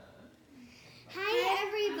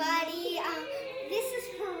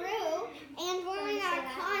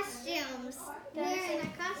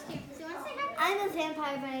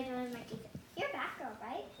sorry, but I don't have my teeth. You're a Batgirl,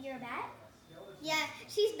 right? You're a bat? Yeah,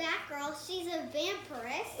 she's Batgirl. She's a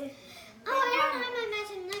vampirist. Oh, I don't have my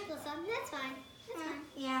matching necklace on. That's fine. That's fine.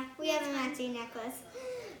 Yeah, we have a matching necklace.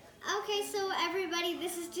 Okay, so everybody,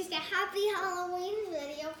 this is just a happy Halloween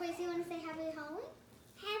video. Please, you want to say happy Halloween?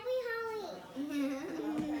 Happy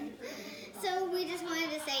Halloween. So we just wanted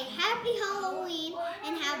to say happy Halloween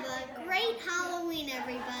and have a great Halloween,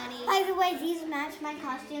 everybody. By the way, these match my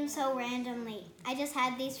costume so randomly. I just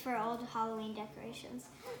had these for old Halloween decorations.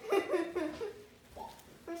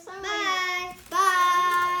 Bye. Bye.